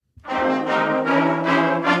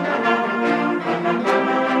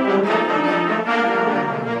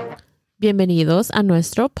Bienvenidos a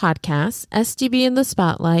nuestro podcast STB in the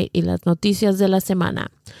Spotlight y las noticias de la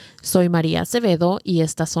semana. Soy María Acevedo y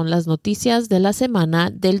estas son las noticias de la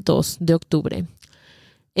semana del 2 de octubre.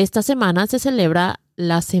 Esta semana se celebra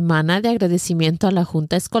la Semana de Agradecimiento a la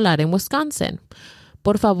Junta Escolar en Wisconsin.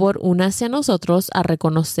 Por favor, únase a nosotros a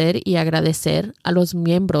reconocer y agradecer a los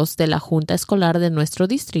miembros de la Junta Escolar de nuestro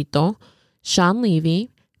distrito, Sean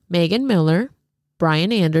Levy, Megan Miller,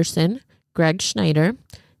 Brian Anderson, Greg Schneider,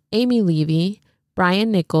 Amy Levy,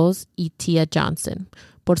 Brian Nichols y Tia Johnson,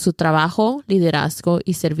 por su trabajo, liderazgo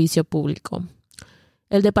y servicio público.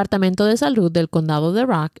 El Departamento de Salud del Condado de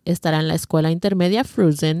Rock estará en la Escuela Intermedia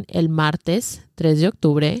Fruzen el martes 3 de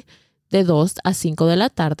octubre de 2 a 5 de la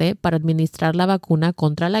tarde para administrar la vacuna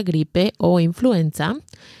contra la gripe o influenza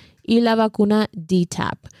y la vacuna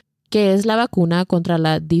DTaP, que es la vacuna contra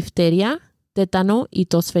la difteria, tétano y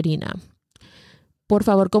tosferina. Por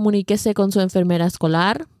favor, comuníquese con su enfermera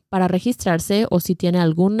escolar para registrarse o si tiene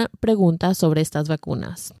alguna pregunta sobre estas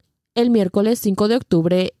vacunas. El miércoles 5 de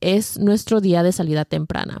octubre es nuestro día de salida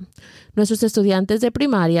temprana. Nuestros estudiantes de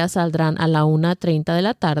primaria saldrán a la 1:30 de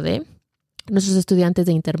la tarde, nuestros estudiantes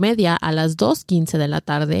de intermedia a las 2:15 de la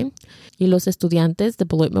tarde y los estudiantes de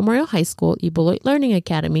Beloit Memorial High School y Beloit Learning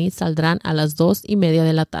Academy saldrán a las 2:30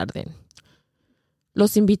 de la tarde.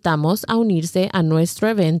 Los invitamos a unirse a nuestro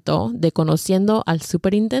evento de Conociendo al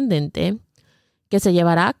Superintendente, que se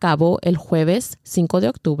llevará a cabo el jueves 5 de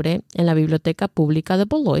octubre en la Biblioteca Pública de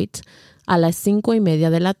Beloit a las 5:30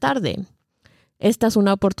 de la tarde. Esta es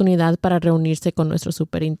una oportunidad para reunirse con nuestro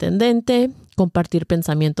superintendente, compartir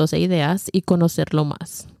pensamientos e ideas y conocerlo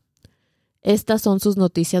más. Estas son sus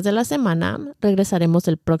noticias de la semana. Regresaremos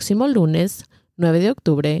el próximo lunes 9 de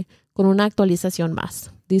octubre con una actualización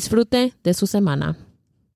más. Disfrute de su semana.